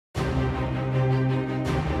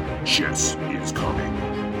Chess is coming.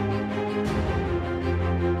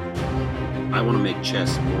 I want to make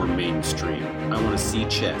chess more mainstream. I want to see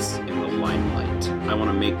chess in the limelight. I want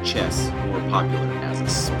to make chess more popular as a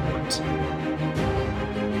sport.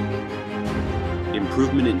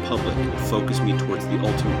 Improvement in public will focus me towards the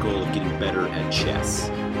ultimate goal of getting better at chess.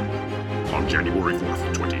 On January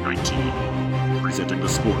 4th, 2019, presenting the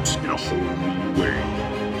sport in a whole new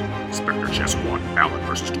way. SpecterChess 1, Allen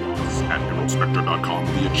vs. Duaz at EmeraldSpecter.com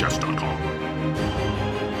via chess.com.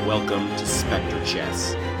 Welcome to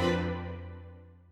SpecterChess.